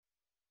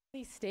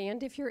Please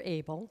stand if you're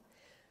able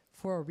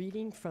for a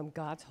reading from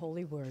God's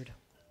holy word.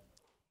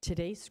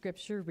 Today's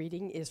scripture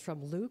reading is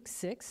from Luke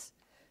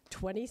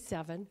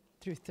 6:27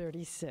 through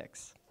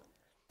 36.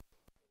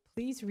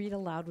 Please read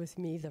aloud with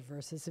me the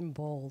verses in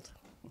bold.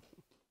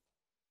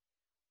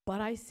 But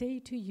I say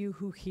to you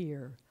who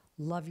hear,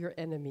 love your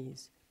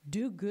enemies,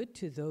 do good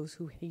to those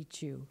who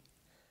hate you,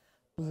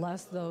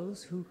 bless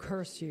those who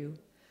curse you,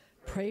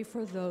 pray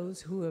for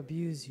those who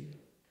abuse you.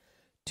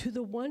 To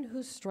the one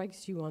who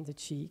strikes you on the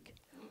cheek,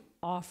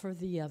 offer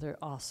the other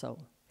also.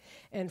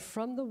 And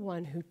from the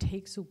one who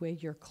takes away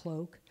your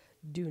cloak,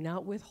 do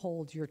not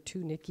withhold your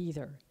tunic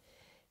either.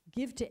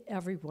 Give to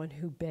everyone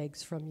who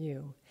begs from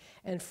you,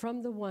 and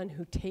from the one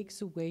who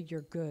takes away your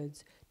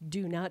goods,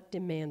 do not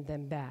demand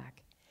them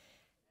back.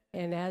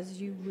 And as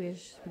you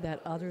wish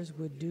that others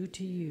would do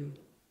to you,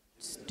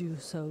 do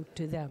so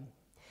to them.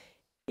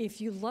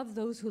 If you love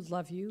those who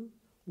love you,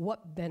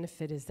 what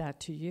benefit is that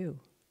to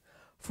you?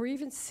 For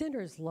even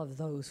sinners love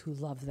those who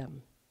love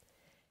them.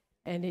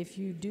 And if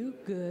you do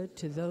good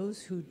to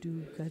those who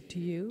do good to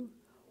you,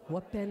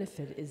 what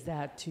benefit is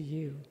that to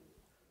you?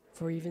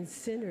 For even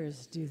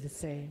sinners do the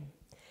same.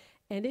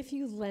 And if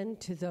you lend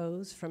to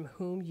those from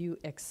whom you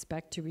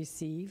expect to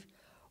receive,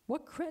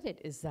 what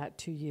credit is that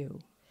to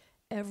you?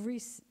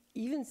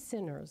 Even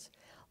sinners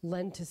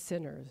lend to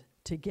sinners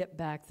to get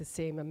back the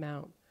same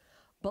amount.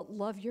 But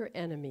love your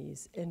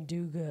enemies and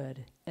do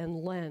good and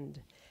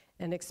lend,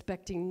 and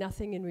expecting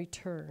nothing in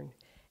return,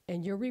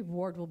 and your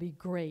reward will be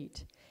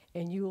great,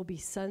 and you will be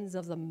sons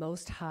of the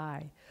Most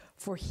High,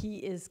 for he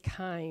is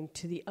kind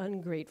to the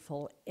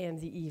ungrateful and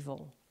the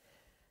evil.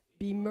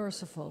 Be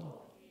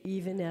merciful,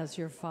 even as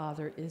your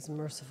Father is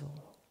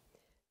merciful.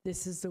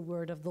 This is the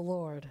word of the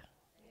Lord.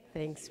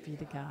 Thanks be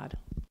to God.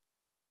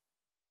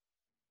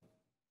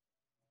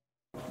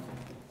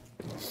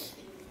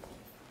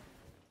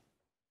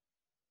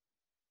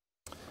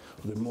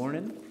 Good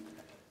morning.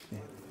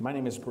 My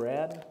name is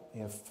Brad.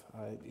 If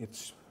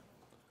it's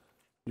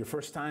your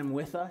first time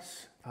with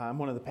us, I'm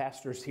one of the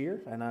pastors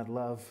here, and I'd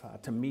love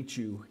to meet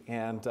you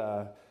and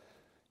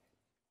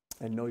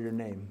know your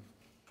name.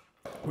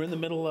 We're in the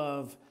middle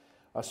of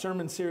a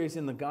sermon series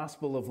in the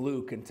Gospel of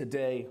Luke, and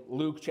today,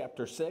 Luke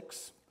chapter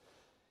 6.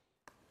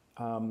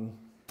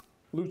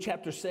 Luke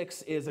chapter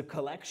 6 is a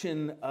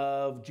collection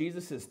of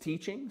Jesus'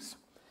 teachings.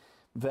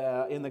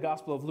 In the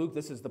Gospel of Luke,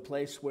 this is the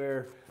place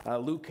where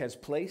Luke has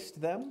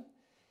placed them.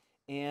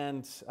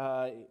 And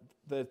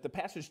the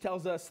passage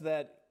tells us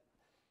that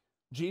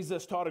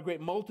Jesus taught a great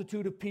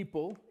multitude of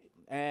people,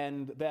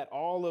 and that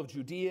all of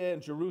Judea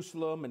and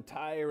Jerusalem and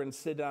Tyre and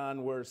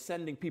Sidon were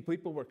sending people.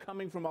 People were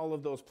coming from all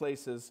of those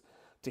places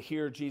to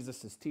hear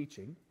Jesus'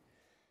 teaching.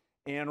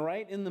 And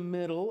right in the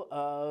middle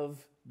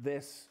of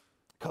this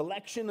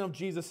collection of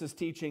Jesus'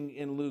 teaching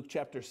in Luke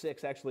chapter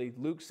 6, actually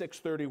Luke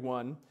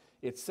 6:31,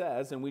 it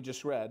says, and we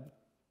just read,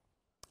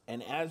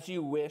 "And as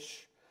you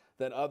wish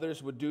that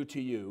others would do to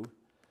you,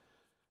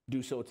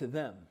 do so to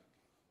them."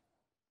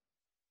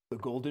 The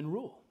golden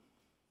rule.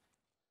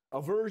 A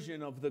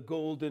version of the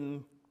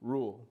golden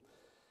rule.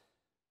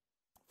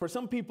 For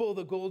some people,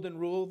 the golden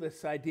rule,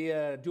 this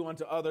idea, do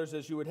unto others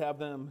as you would have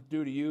them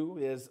do to you,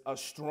 is a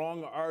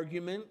strong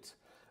argument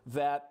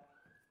that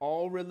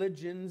all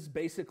religions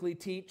basically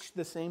teach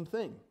the same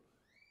thing.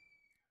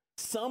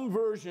 Some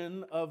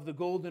version of the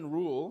golden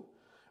rule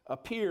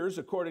appears,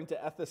 according to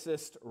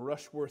ethicist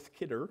Rushworth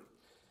Kidder,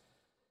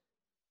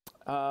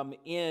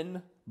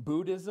 in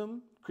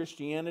Buddhism,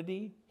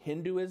 Christianity,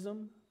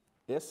 Hinduism,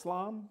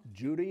 Islam,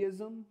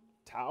 Judaism,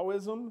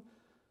 Taoism,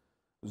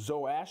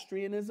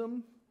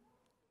 Zoroastrianism,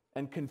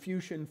 and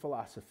Confucian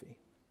philosophy.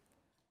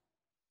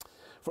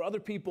 For other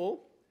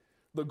people,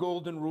 the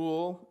golden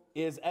rule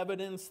is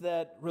evidence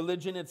that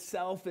religion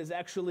itself is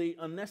actually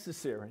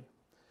unnecessary.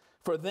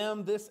 For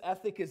them, this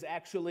ethic is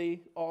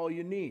actually all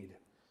you need.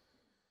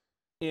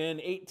 In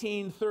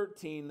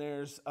 1813,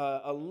 there's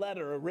a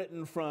letter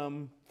written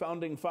from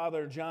founding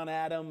father John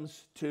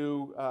Adams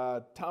to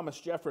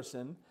Thomas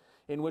Jefferson,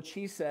 in which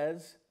he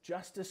says,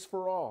 "Justice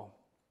for all,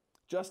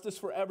 justice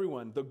for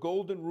everyone, the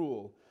golden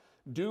rule,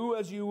 do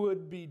as you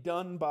would be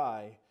done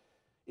by,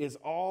 is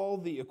all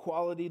the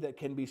equality that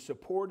can be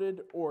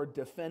supported or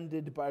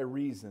defended by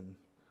reason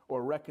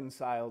or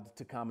reconciled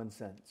to common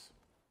sense."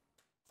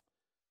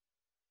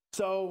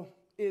 So,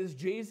 is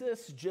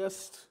Jesus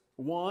just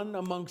one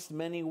amongst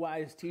many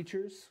wise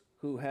teachers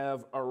who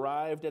have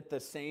arrived at the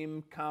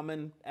same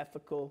common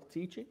ethical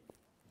teaching?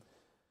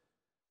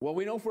 Well,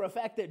 we know for a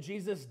fact that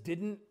Jesus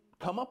didn't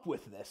come up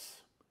with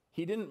this.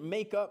 He didn't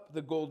make up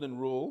the golden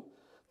rule.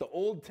 The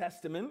Old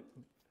Testament,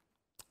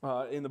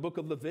 in the book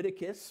of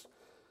Leviticus,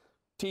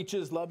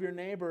 teaches love your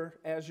neighbor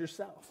as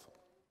yourself.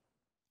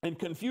 And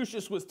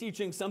Confucius was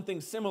teaching something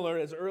similar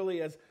as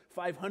early as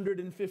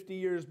 550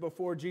 years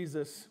before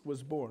Jesus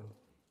was born.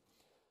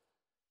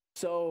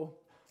 So,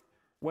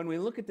 when we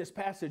look at this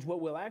passage,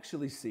 what we'll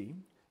actually see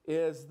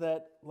is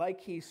that,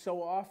 like he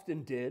so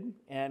often did,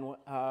 and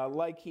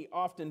like he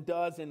often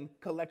does in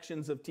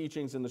collections of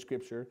teachings in the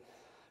Scripture,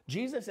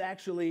 Jesus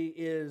actually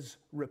is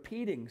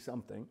repeating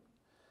something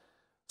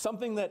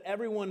something that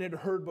everyone had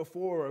heard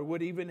before or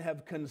would even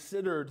have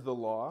considered the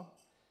law.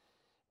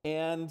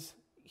 And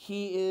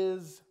he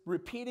is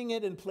repeating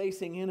it and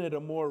placing in it a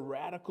more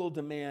radical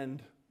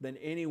demand than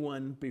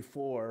anyone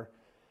before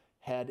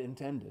had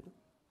intended.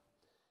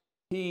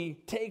 He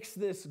takes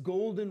this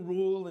golden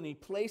rule and he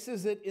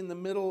places it in the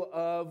middle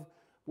of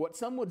what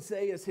some would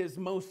say is his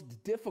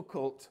most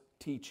difficult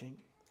teaching.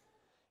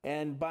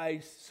 And by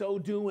so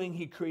doing,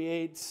 he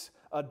creates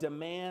a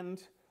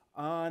demand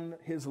on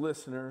his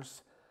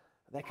listeners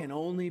that can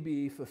only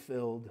be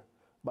fulfilled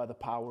by the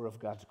power of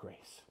God's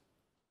grace.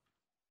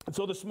 And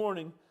so this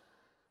morning,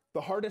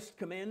 the hardest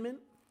commandment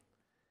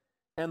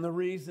and the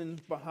reason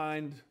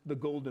behind the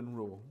golden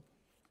rule.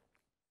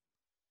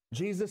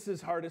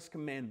 Jesus' hardest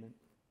commandment.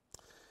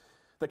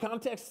 The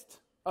context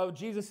of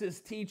Jesus'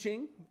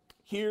 teaching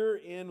here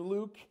in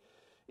Luke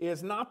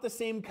is not the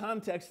same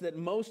context that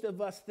most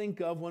of us think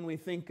of when we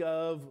think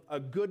of a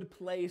good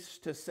place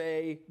to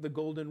say the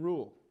golden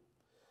rule.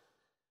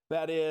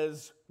 That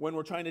is, when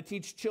we're trying to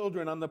teach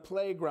children on the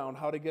playground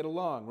how to get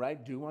along,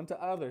 right? Do unto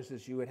others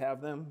as you would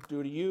have them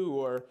do to you.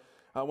 Or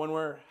when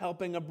we're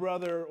helping a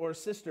brother or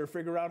sister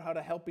figure out how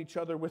to help each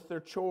other with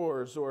their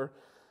chores. Or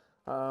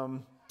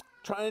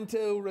trying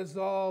to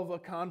resolve a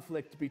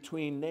conflict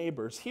between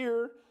neighbors.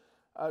 Here,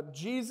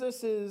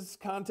 Jesus'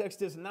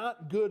 context is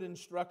not good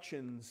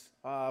instructions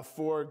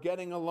for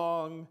getting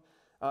along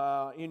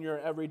in your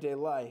everyday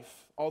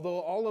life, although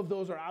all of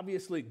those are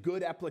obviously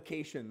good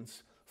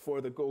applications for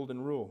the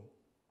golden rule.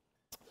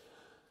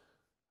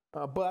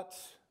 But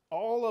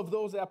all of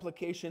those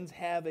applications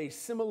have a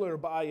similar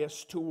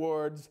bias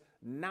towards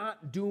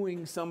not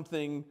doing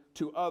something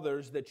to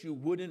others that you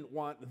wouldn't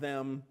want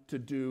them to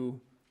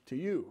do to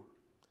you.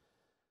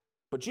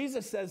 But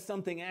Jesus says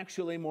something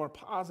actually more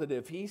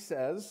positive. He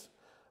says,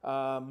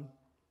 and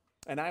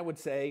I would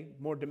say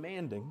more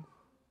demanding,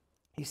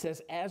 he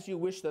says, as you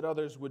wish that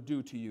others would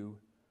do to you,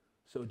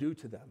 so do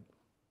to them.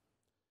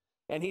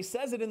 And he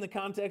says it in the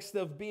context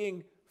of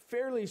being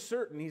fairly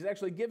certain. He's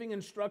actually giving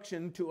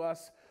instruction to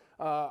us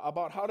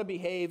about how to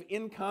behave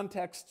in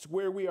contexts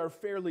where we are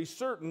fairly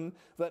certain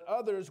that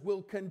others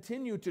will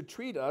continue to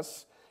treat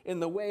us in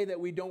the way that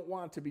we don't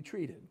want to be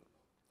treated.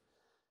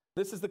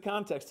 This is the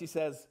context. He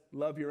says,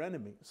 love your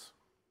enemies.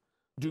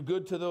 Do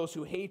good to those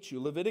who hate you.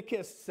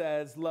 Leviticus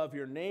says, love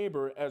your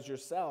neighbor as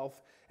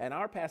yourself. And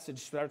our passage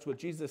starts with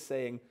Jesus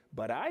saying,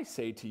 but I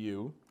say to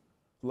you,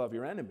 love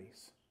your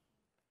enemies.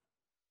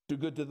 Do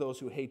good to those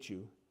who hate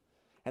you.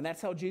 And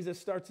that's how Jesus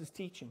starts his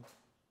teaching.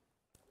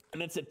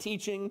 And it's a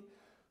teaching,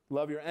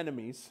 love your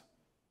enemies,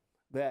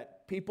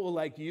 that people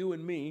like you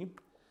and me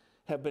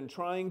have been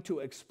trying to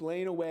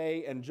explain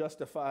away and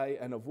justify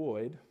and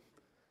avoid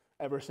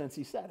ever since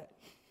he said it.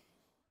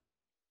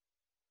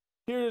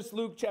 Here's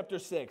Luke chapter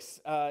 6.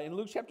 In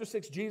Luke chapter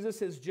 6, Jesus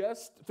has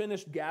just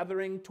finished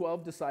gathering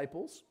 12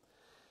 disciples,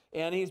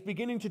 and he's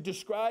beginning to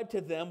describe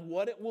to them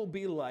what it will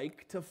be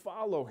like to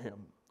follow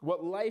him,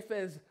 what life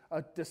as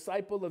a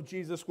disciple of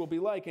Jesus will be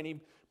like.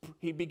 And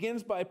he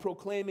begins by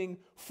proclaiming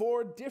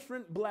 4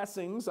 different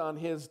blessings on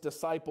his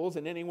disciples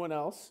and anyone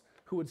else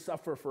who would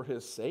suffer for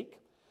his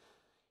sake.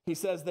 He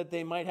says that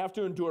they might have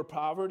to endure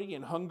poverty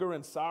and hunger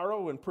and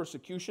sorrow and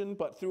persecution,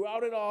 but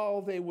throughout it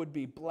all they would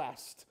be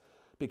blessed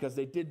because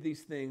they did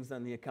these things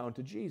on the account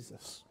of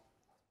Jesus.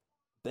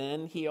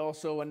 Then he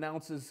also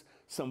announces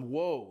some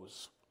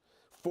woes,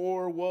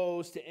 4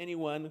 woes to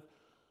anyone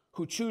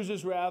who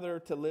chooses rather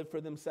to live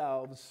for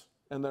themselves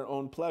and their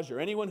own pleasure.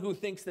 Anyone who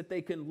thinks that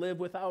they can live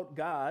without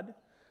God,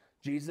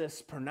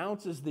 Jesus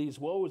pronounces these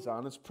woes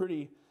on. It's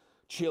pretty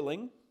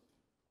chilling.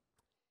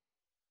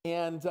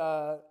 And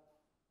the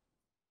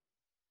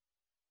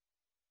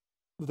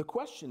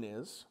question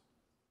is,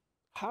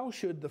 how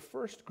should the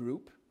first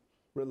group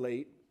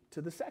relate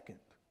to the second?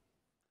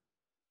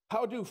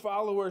 How do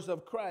followers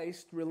of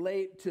Christ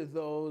relate to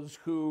those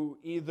who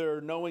either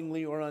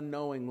knowingly or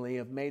unknowingly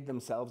have made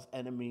themselves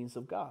enemies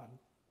of God?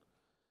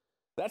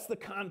 That's the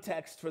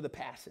context for the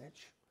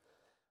passage.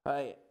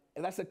 And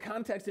that's the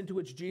context into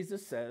which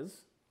Jesus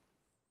says,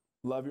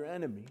 love your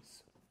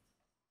enemies.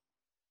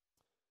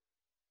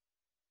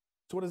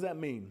 So what does that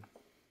mean?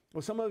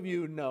 Well, some of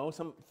you know,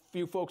 some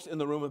few folks in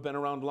the room have been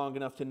around long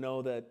enough to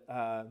know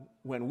that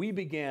when we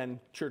began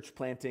church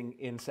planting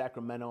in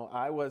Sacramento,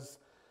 I was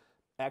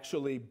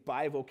actually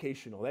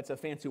bivocational. That's a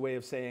fancy way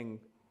of saying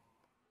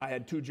I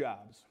had 2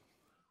 jobs.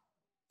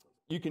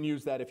 You can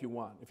use that if you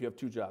want, if you have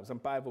 2 jobs. I'm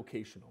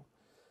bivocational.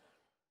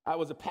 I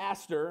was a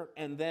pastor,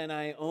 and then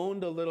I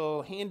owned a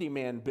little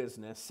handyman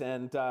business,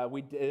 and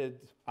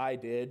I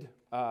did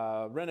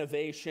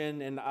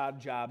renovation and odd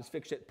jobs,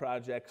 fix-it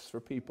projects for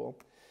people.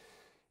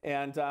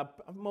 And I've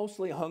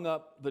mostly hung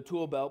up the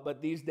tool belt,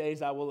 but these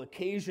days I will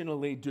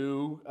occasionally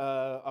do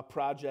a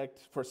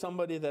project for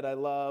somebody that I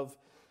love,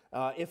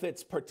 if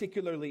it's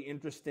particularly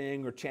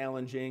interesting or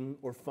challenging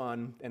or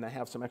fun, and I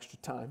have some extra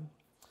time.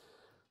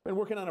 I've been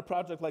working on a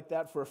project like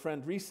that for a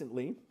friend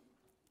recently,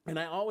 and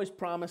I always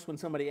promise when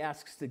somebody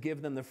asks to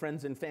give them the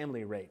friends and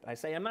family rate. I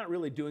say, I'm not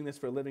really doing this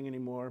for a living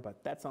anymore,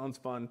 but that sounds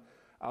fun.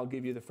 I'll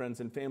give you the friends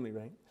and family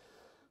rate.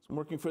 I'm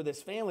working for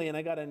this family, and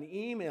I got an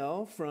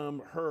email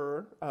from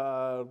her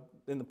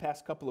in the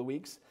past couple of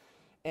weeks.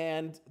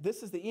 And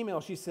this is the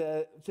email. She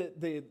said,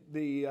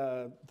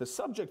 the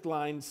subject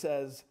line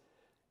says,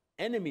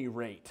 enemy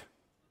rate,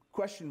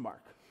 question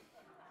mark.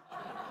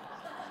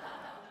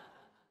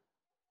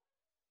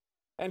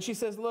 And she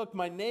says, look,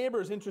 my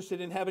neighbor's interested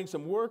in having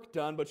some work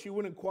done, but she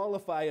wouldn't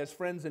qualify as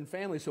friends and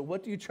family, so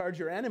what do you charge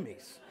your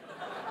enemies?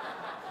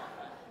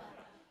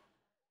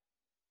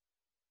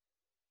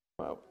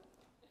 Well,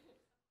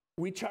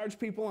 we charge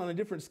people on a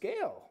different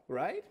scale,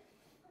 right?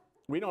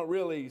 We don't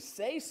really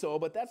say so,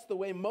 but that's the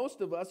way most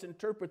of us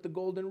interpret the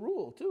golden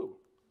rule, too.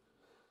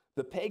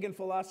 The pagan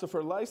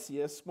philosopher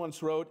Lysias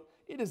once wrote,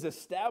 it is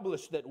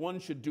established that one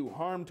should do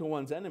harm to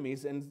one's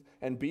enemies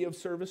and be of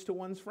service to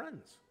one's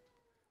friends.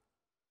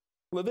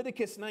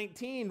 Leviticus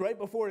 19, right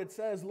before it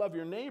says, love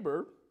your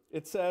neighbor,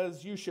 it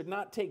says, you should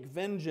not take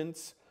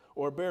vengeance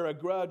or bear a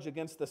grudge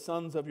against the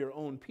sons of your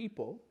own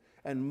people.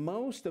 And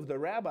most of the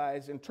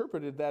rabbis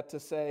interpreted that to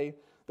say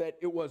that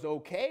it was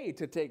okay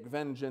to take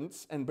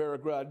vengeance and bear a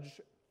grudge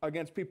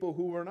against people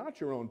who were not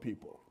your own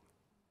people.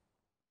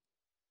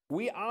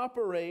 We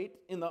operate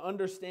in the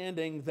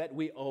understanding that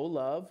we owe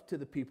love to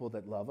the people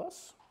that love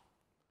us.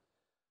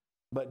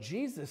 But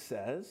Jesus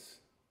says,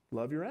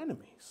 love your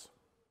enemies.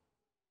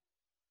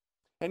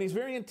 And he's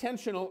very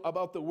intentional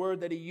about the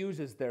word that he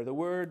uses there.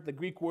 The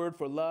Greek word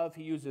for love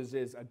he uses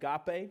is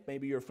agape.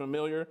 Maybe you're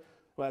familiar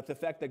with the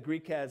fact that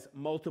Greek has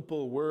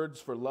multiple words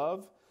for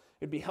love.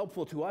 It'd be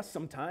helpful to us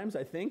sometimes,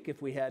 I think,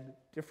 if we had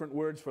different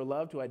words for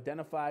love to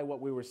identify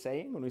what we were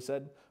saying when we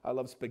said, I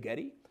love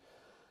spaghetti.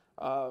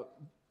 But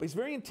he's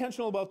very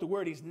intentional about the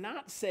word. He's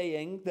not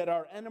saying that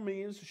our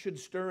enemies should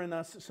stir in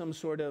us some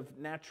sort of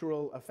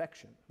natural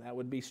affection. That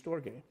would be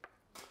storge.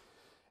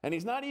 And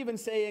he's not even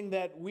saying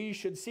that we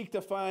should seek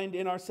to find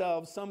in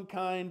ourselves some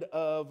kind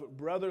of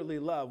brotherly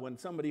love. When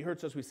somebody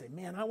hurts us, we say,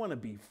 man, I want to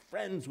be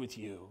friends with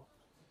you.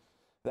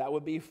 That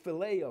would be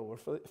phileo or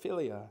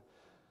philia.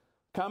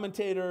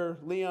 Commentator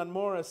Leon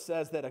Morris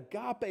says that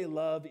agape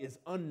love is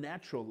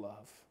unnatural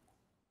love.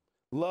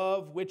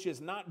 Love which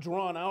is not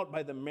drawn out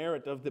by the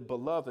merit of the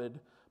beloved,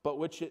 but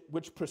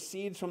which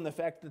proceeds from the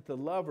fact that the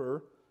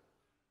lover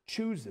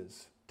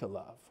chooses to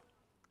love.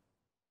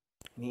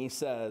 And he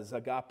says,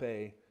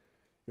 agape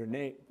your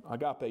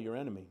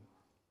enemy.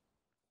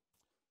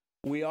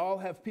 We all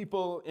have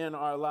people in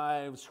our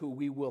lives who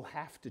we will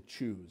have to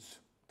choose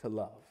to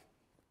love.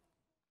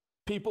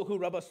 People who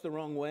rub us the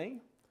wrong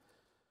way,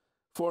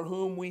 for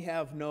whom we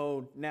have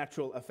no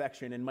natural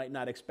affection and might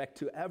not expect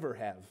to ever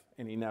have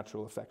any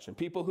natural affection.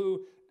 People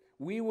who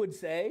we would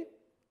say,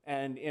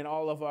 and in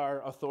all of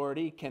our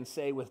authority can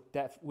say with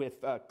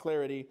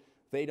clarity,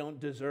 they don't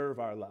deserve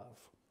our love.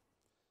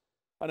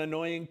 An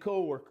annoying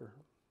coworker,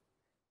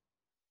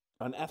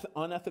 an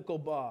unethical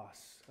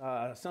boss,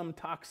 some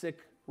toxic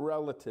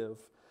relative.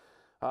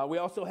 We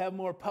also have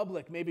more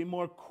public, maybe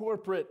more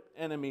corporate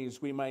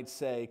enemies, we might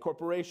say.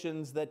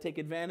 Corporations that take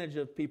advantage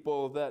of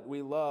people that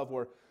we love,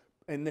 or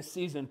in this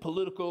season,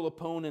 political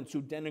opponents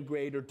who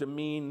denigrate or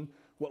demean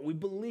what we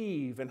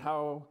believe and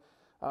how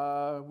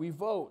we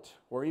vote,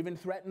 or even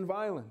threaten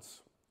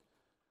violence.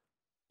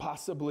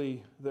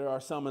 Possibly there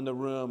are some in the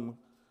room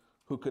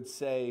who could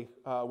say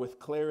with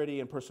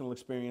clarity and personal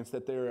experience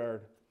that there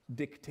are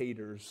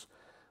dictators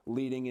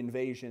leading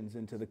invasions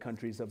into the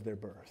countries of their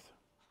birth.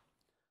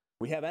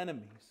 We have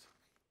enemies.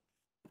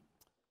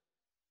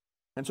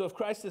 And so if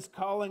Christ is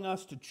calling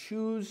us to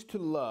choose to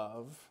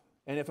love,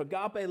 and if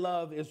agape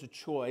love is a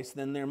choice,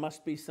 then there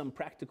must be some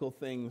practical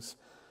things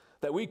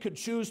that we could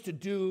choose to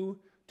do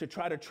to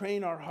try to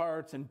train our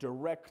hearts and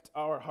direct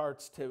our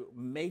hearts to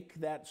make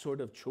that sort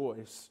of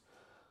choice,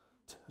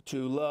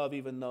 to love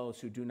even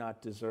those who do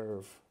not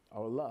deserve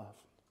our love.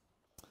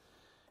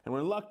 And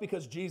we're in luck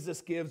because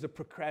Jesus gives a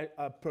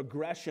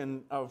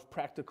progression of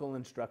practical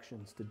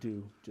instructions to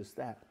do just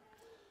that.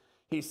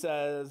 He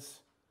says,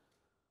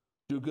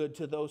 do good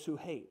to those who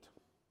hate,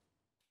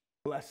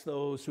 bless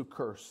those who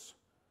curse,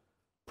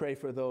 pray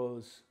for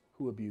those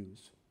who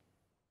abuse.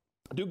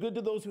 Do good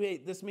to those who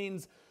hate. This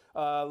means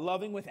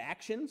loving with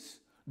actions,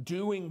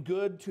 doing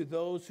good to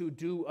those who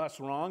do us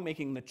wrong,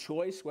 making the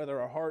choice, whether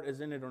our heart is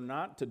in it or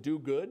not, to do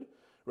good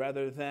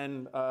rather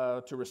than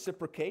to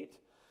reciprocate.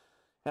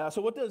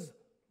 So what does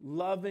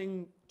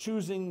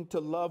choosing to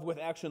love with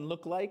action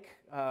look like?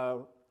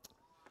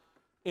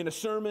 In a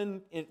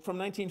sermon from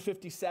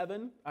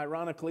 1957,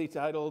 ironically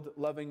titled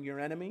Loving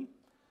Your Enemy,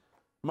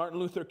 Martin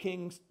Luther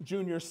King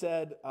Jr.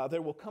 said,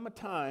 there will come a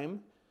time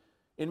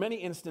in many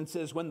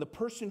instances when the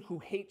person who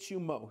hates you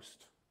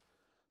most,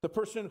 the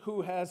person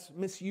who has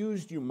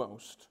misused you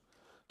most,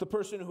 the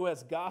person who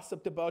has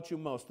gossiped about you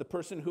most, the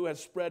person who has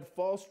spread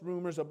false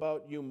rumors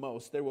about you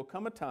most, there will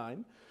come a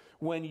time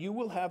when you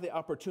will have the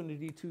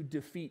opportunity to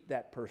defeat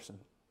that person.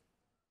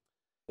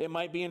 It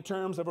might be in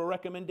terms of a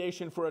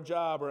recommendation for a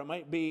job, or it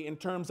might be in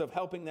terms of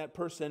helping that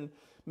person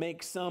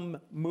make some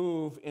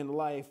move in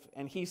life.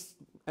 And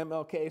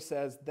MLK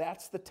says,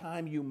 that's the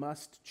time you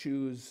must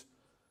choose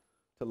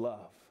to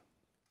love.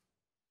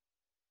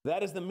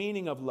 That is the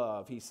meaning of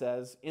love, he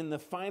says. In the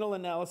final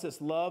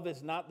analysis, love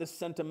is not this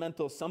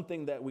sentimental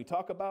something that we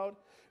talk about.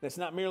 It's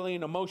not merely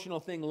an emotional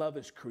thing. Love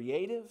is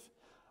creative,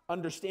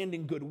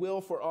 understanding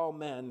goodwill for all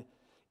men.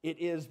 It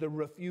is the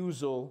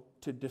refusal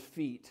to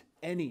defeat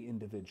any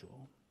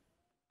individual,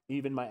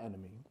 even my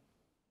enemy.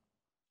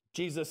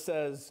 Jesus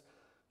says,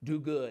 do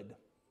good.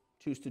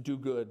 Choose to do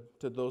good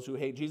to those who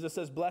hate. Jesus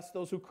says, bless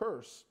those who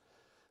curse.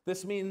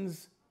 This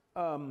means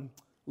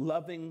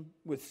loving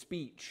with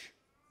speech,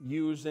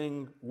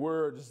 using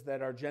words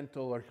that are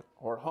gentle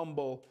or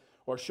humble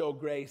or show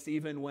grace,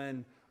 even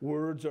when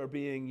words are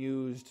being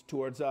used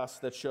towards us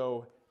that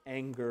show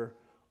anger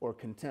or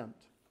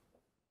contempt.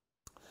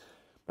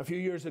 A few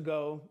years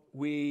ago,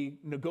 we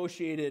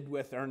negotiated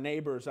with our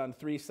neighbors on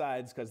 3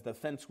 sides because the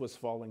fence was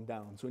falling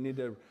down. So we needed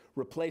to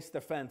replace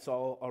the fence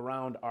all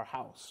around our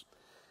house.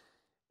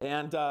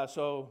 And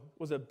so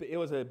it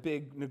was a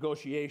big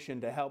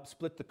negotiation to help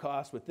split the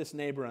cost with this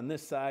neighbor on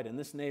this side and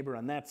this neighbor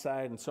on that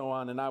side and so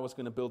on, and I was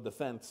going to build the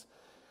fence.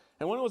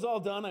 And when it was all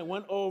done, I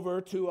went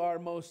over to our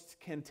most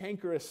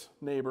cantankerous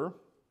neighbor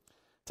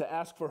to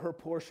ask for her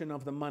portion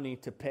of the money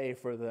to pay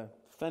for the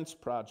fence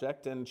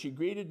project, and she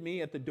greeted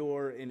me at the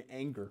door in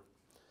anger.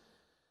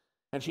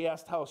 And she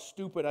asked how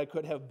stupid I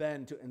could have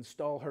been to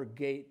install her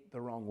gate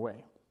the wrong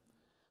way,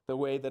 the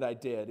way that I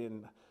did.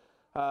 And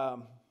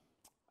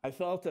I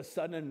felt a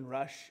sudden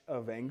rush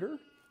of anger.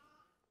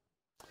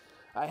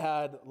 I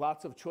had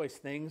lots of choice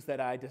things that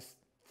I just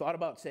thought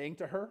about saying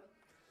to her.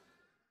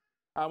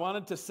 I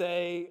wanted to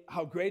say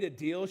how great a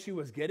deal she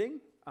was getting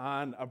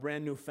on a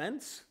brand new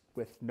fence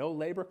with no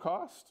labor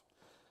cost.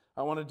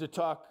 I wanted to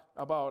talk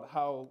about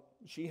how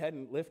she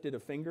hadn't lifted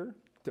a finger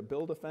to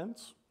build a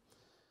fence.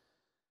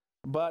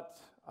 But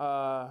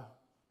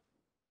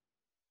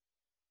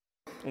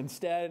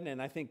instead, and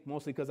I think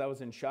mostly because I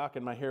was in shock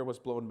and my hair was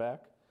blown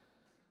back,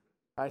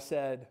 I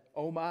said,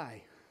 oh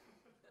my.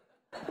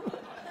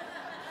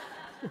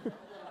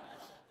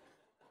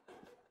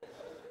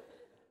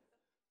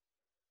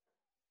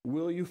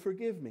 Will you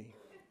forgive me?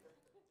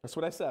 That's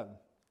what I said.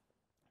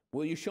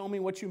 Will you show me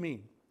what you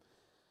mean?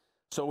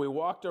 So we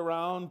walked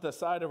around the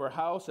side of her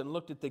house and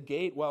looked at the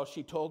gate while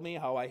she told me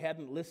how I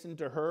hadn't listened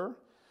to her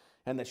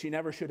and that she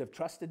never should have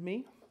trusted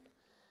me.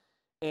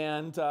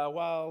 And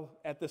while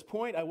at this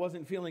point I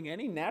wasn't feeling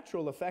any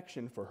natural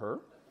affection for her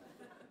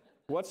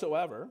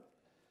whatsoever,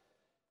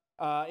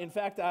 in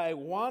fact, I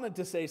wanted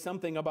to say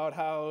something about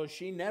how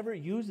she never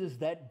uses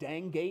that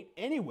dang gate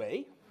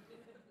anyway.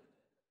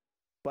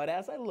 But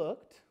as I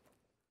looked,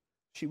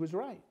 she was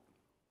right.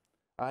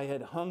 I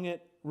had hung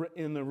it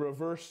in the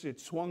reverse. It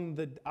swung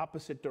the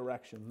opposite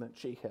direction that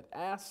she had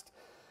asked.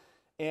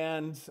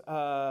 And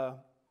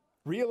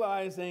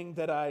realizing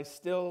that I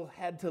still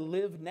had to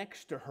live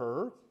next to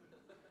her,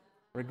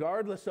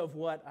 regardless of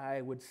what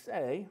I would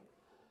say,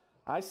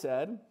 I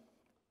said,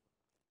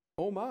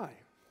 oh my.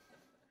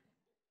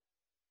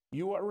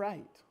 You are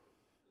right.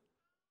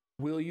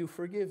 Will you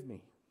forgive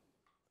me?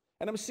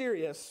 And I'm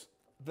serious.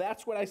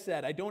 That's what I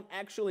said. I don't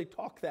actually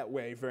talk that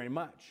way very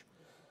much.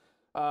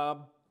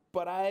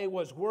 But I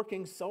was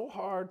working so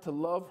hard to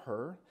love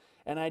her,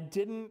 and I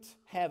didn't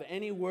have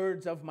any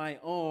words of my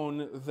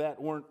own that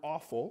weren't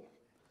awful.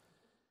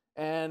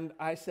 And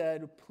I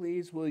said,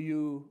 please, will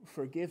you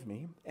forgive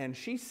me? And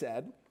she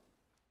said,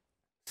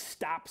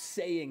 stop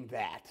saying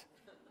that.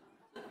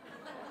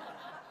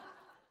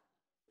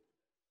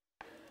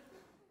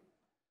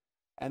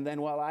 And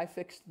then while I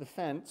fixed the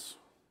fence,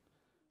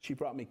 she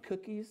brought me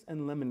cookies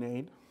and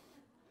lemonade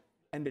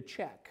and a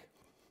check,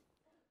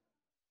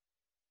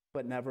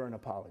 but never an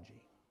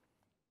apology.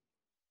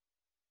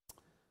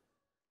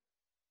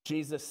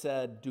 Jesus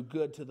said, do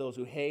good to those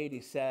who hate. He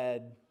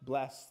said,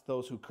 bless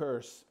those who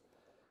curse,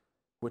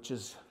 which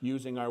is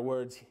using our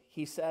words.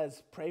 He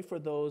says, pray for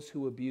those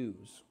who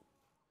abuse,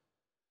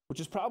 which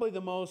is probably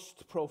the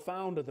most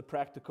profound of the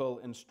practical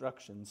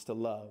instructions to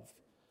love.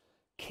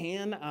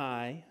 Can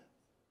I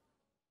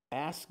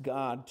ask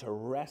God to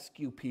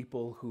rescue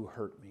people who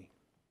hurt me?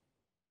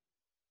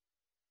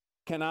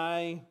 Can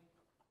I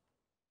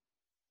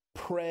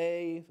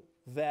pray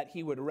that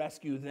he would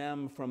rescue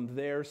them from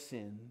their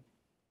sin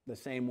the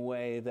same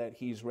way that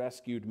he's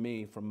rescued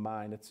me from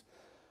mine?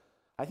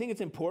 I think it's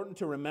important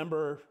to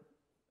remember,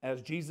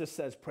 as Jesus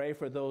says, pray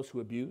for those who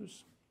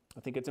abuse.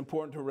 I think it's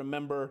important to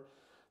remember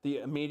the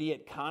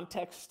immediate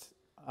context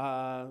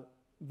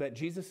that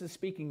Jesus is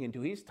speaking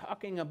into. He's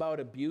talking about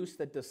abuse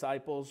that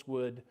disciples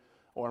would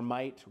or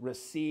might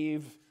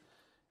receive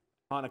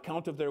on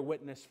account of their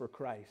witness for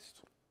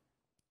Christ.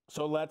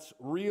 So let's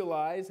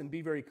realize and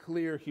be very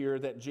clear here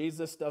that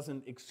Jesus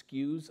doesn't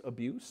excuse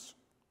abuse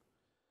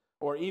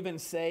or even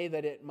say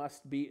that it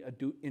must be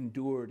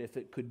endured if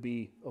it could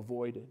be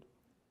avoided.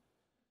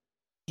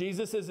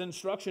 Jesus'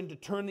 instruction to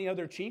turn the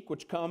other cheek,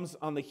 which comes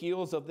on the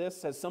heels of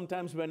this, has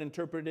sometimes been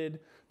interpreted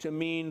to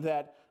mean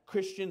that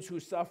Christians who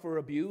suffer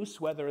abuse,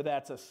 whether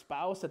that's a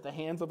spouse at the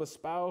hands of a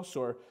spouse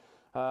or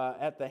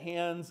at the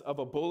hands of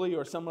a bully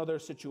or some other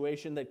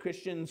situation, that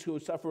Christians who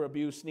suffer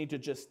abuse need to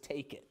just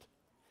take it.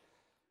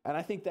 And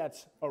I think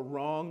that's a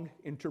wrong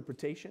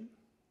interpretation.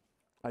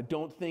 I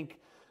don't think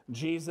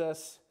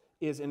Jesus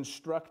is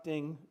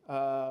instructing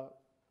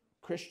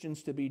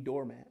Christians to be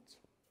doormats.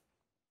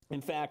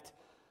 In fact,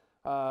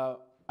 I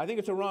think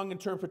it's a wrong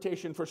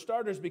interpretation for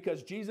starters,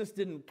 because Jesus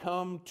didn't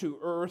come to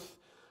earth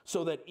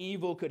so that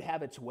evil could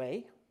have its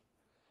way.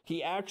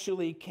 He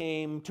actually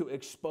came to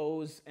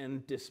expose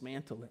and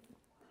dismantle it.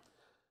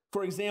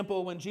 For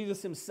example, when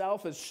Jesus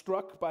himself is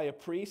struck by a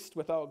priest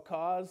without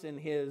cause in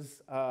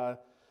his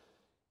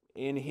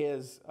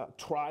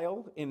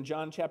trial in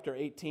John chapter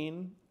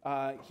 18,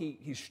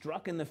 he's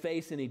struck in the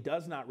face and he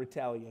does not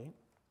retaliate.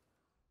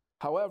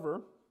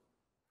 However,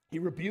 he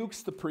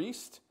rebukes the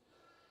priest,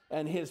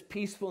 and his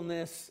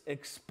peacefulness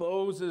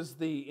exposes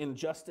the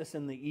injustice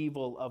and the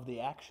evil of the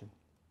action.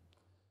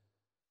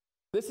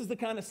 This is the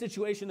kind of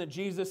situation that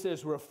Jesus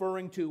is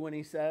referring to when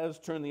he says,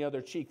 turn the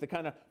other cheek, the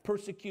kind of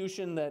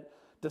persecution that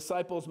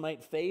disciples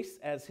might face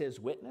as his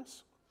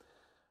witness.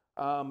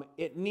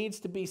 It needs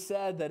to be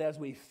said that as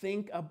we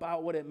think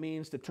about what it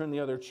means to turn the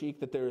other cheek,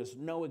 that there is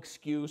no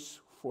excuse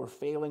for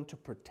failing to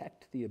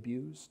protect the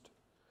abused,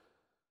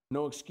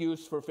 no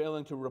excuse for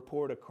failing to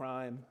report a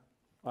crime,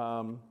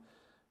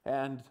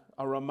 and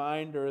a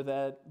reminder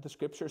that the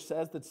scripture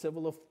says that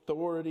civil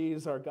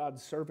authorities are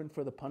God's servant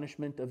for the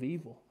punishment of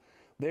evil.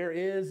 There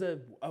is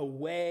a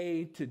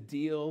way to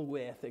deal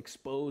with,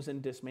 expose,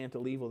 and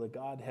dismantle evil that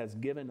God has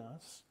given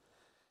us.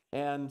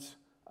 And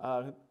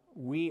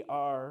we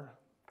are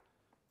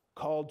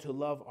called to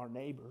love our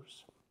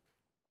neighbors.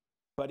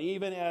 But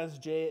even as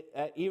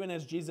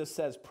Jesus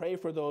says, pray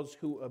for those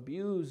who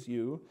abuse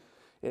you,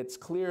 it's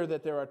clear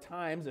that there are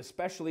times,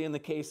 especially in the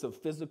case of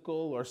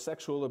physical or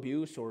sexual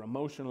abuse or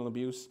emotional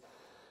abuse,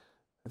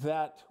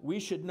 that we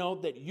should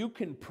note that you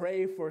can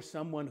pray for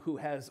someone who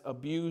has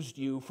abused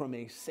you from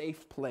a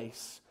safe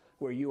place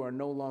where you are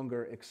no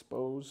longer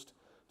exposed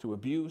to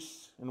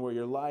abuse and where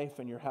your life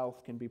and your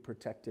health can be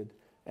protected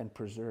and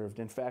preserved.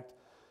 In fact,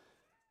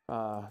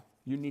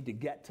 you need to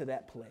get to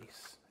that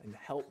place and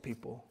help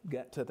people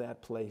get to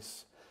that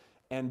place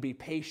and be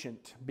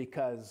patient,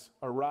 because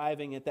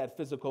arriving at that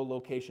physical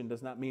location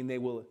does not mean they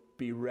will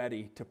be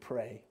ready to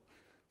pray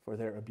for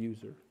their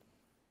abuser.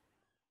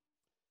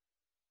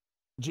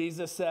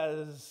 Jesus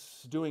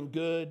says, doing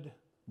good,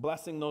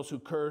 blessing those who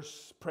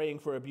curse, praying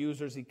for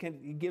abusers. He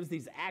gives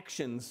these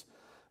actions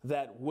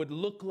that would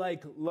look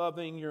like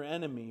loving your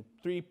enemy.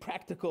 3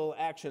 practical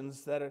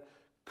actions that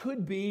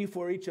could be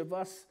for each of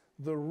us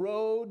the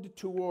road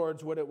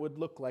towards what it would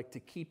look like to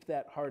keep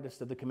that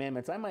hardest of the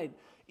commandments. I might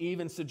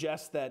even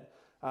suggest that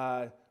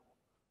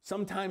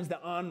sometimes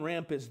the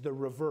on-ramp is the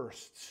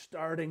reverse,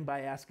 starting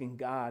by asking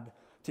God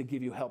to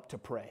give you help to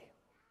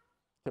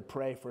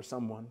pray for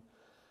someone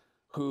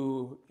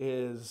who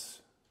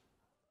is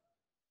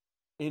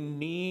in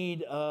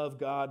need of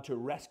God to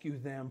rescue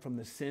them from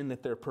the sin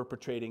that they're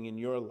perpetrating in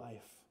your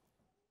life.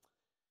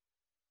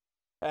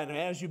 And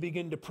as you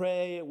begin to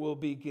pray, it will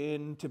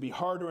begin to be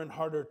harder and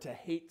harder to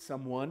hate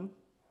someone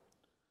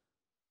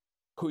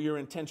who you're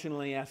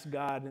intentionally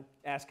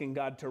asking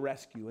God to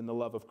rescue in the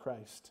love of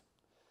Christ.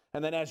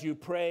 And then as you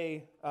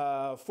pray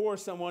for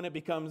someone, it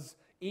becomes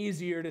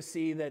easier to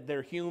see that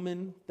they're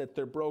human, that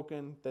they're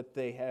broken, that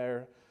they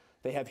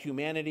have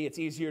humanity. It's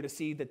easier to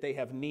see that they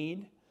have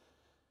need.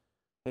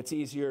 It's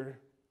easier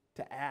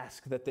to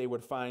ask that they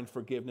would find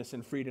forgiveness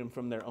and freedom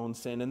from their own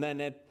sin. And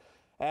then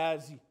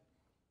as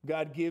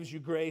God gives you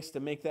grace to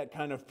make that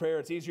kind of prayer,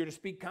 it's easier to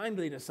speak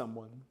kindly to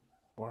someone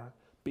or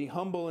be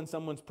humble in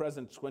someone's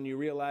presence when you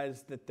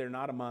realize that they're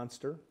not a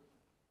monster,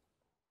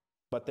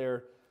 but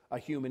they're a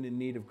human in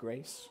need of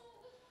grace.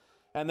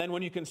 And then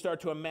when you can start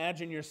to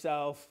imagine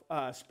yourself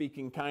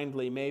speaking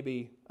kindly,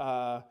 maybe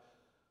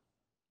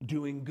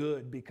doing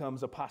good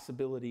becomes a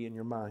possibility in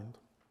your mind.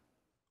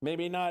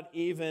 Maybe not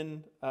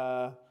even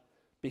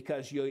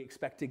because you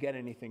expect to get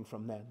anything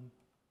from them,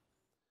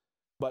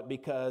 but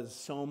because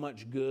so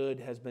much good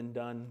has been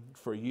done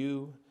for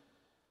you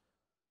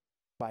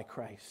by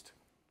Christ,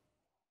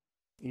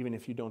 even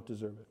if you don't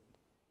deserve it.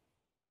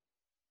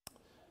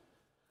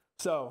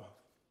 So,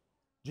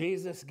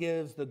 Jesus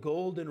gives the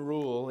golden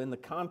rule in the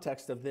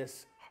context of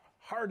this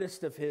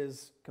hardest of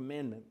his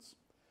commandments.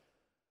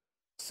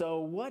 So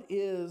what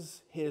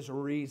is his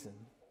reason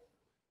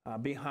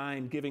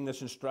behind giving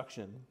this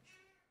instruction?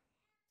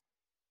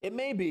 It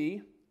may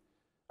be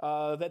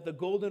that the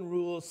golden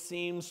rule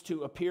seems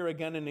to appear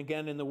again and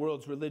again in the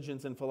world's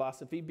religions and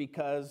philosophy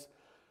because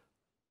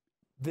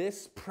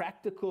this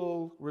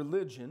practical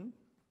religion,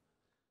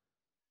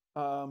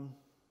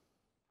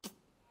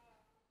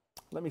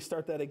 let me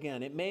start that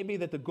again. It may be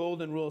that the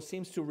golden rule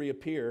seems to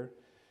reappear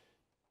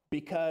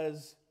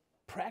because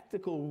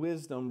practical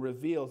wisdom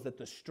reveals that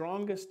the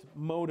strongest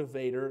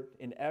motivator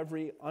in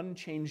every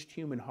unchanged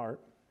human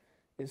heart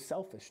is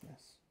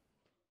selfishness.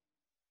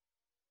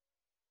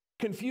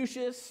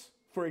 Confucius,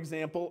 for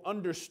example,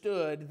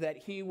 understood that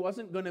he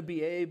wasn't going to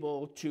be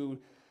able to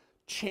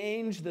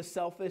change the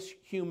selfish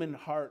human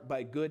heart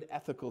by good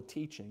ethical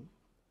teaching,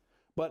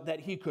 but that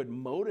he could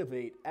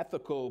motivate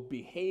ethical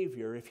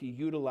behavior if he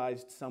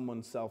utilized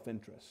someone's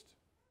self-interest.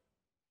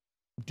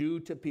 Do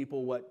to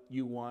people what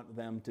you want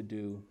them to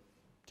do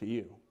to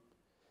you.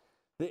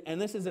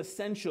 And this is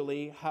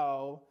essentially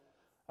how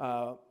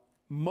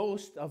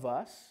most of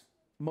us,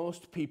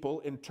 most people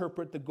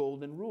interpret the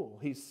golden rule.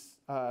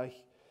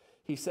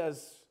 He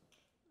says,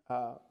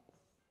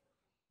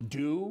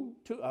 do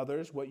to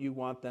others what you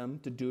want them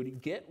to do.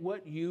 Get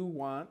what you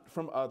want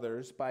from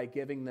others by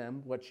giving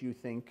them what you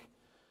think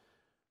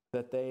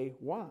that they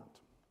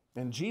want.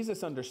 And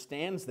Jesus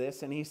understands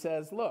this, and he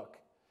says, look,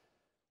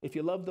 if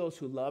you love those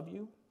who love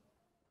you,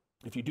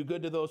 if you do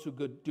good to those who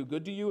do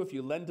good to you, if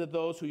you lend to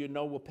those who you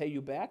know will pay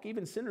you back,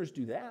 even sinners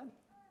do that.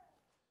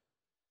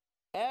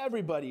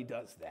 Everybody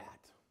does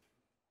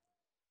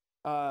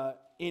that.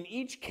 In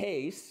each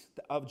case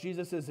of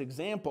Jesus'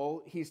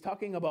 example, he's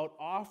talking about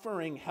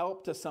offering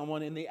help to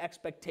someone in the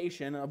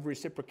expectation of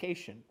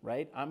reciprocation,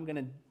 right?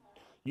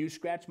 You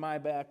scratch my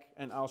back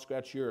and I'll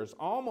scratch yours.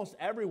 Almost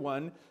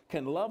everyone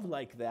can love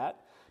like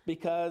that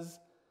because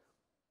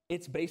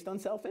it's based on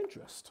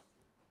self-interest.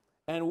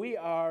 And we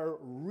are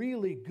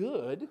really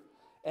good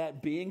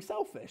at being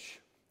selfish.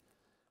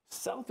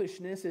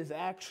 Selfishness is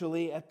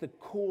actually at the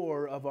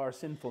core of our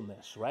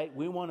sinfulness, right?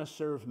 We want to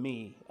serve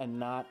me and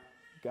not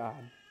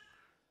God.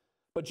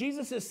 But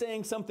Jesus is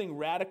saying something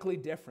radically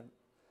different.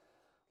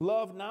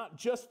 Love not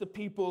just the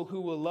people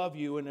who will love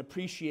you and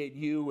appreciate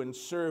you and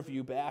serve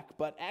you back,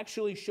 but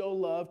actually show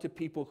love to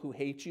people who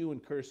hate you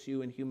and curse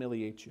you and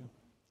humiliate you.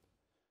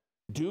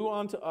 Do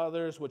unto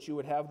others what you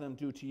would have them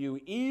do to you,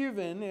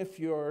 even if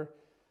you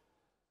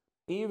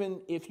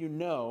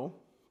know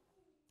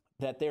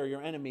that they're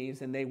your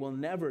enemies and they will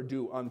never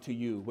do unto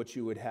you what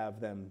you would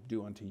have them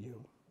do unto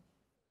you.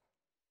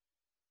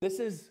 What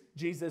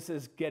Jesus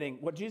is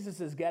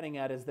getting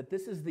at is that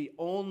this is the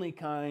only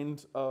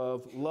kind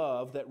of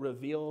love that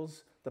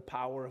reveals the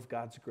power of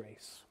God's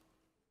grace.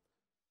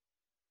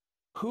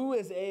 Who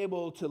is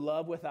able to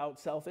love without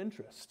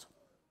self-interest?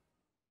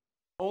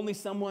 Only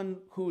someone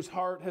whose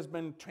heart has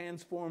been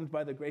transformed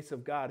by the grace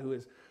of God, who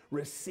is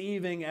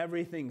receiving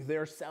everything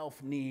their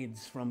self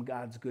needs from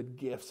God's good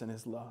gifts and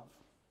his love.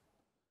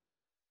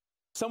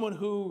 Someone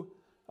who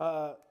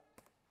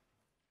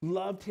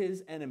loved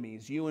his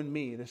enemies, you and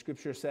me. The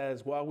scripture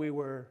says, while we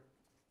were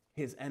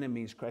his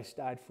enemies, Christ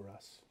died for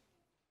us.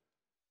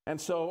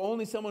 And so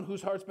only someone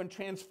whose heart's been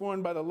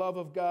transformed by the love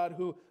of God,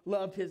 who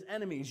loved his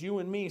enemies, you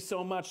and me,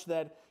 so much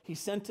that he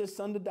sent his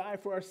son to die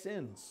for our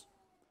sins.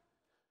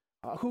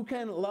 Who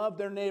can love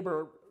their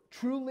neighbor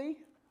truly?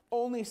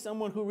 Only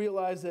someone who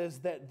realizes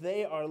that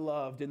they are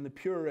loved in the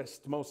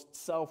purest, most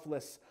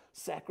selfless,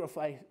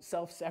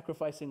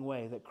 self-sacrificing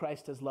way that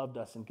Christ has loved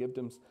us and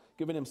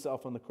given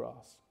himself on the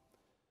cross.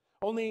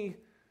 Only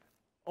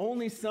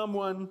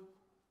someone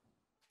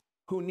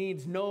who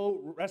needs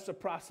no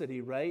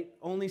reciprocity, right?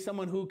 Only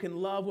someone who can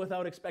love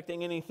without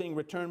expecting anything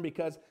returned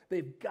because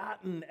they've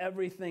gotten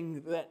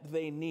everything that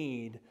they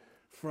need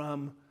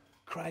from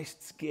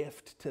Christ's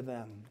gift to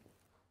them.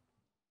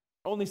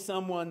 Only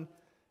someone,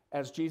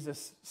 as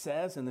Jesus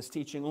says in this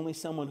teaching, only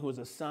someone who is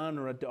a son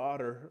or a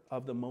daughter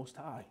of the Most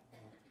High.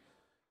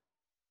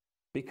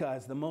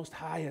 Because the Most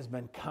High has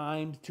been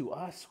kind to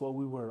us while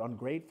we were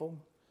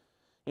ungrateful.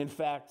 In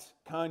fact,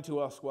 kind to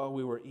us while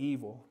we were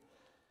evil.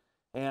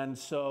 And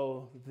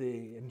so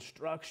the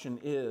instruction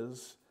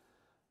is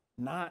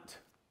not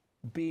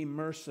be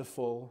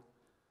merciful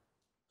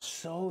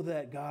so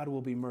that God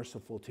will be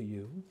merciful to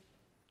you,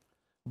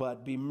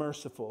 but be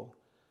merciful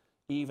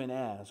even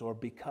as or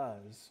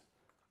because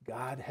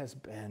God has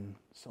been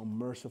so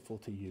merciful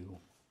to you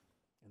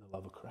in the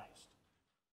love of Christ.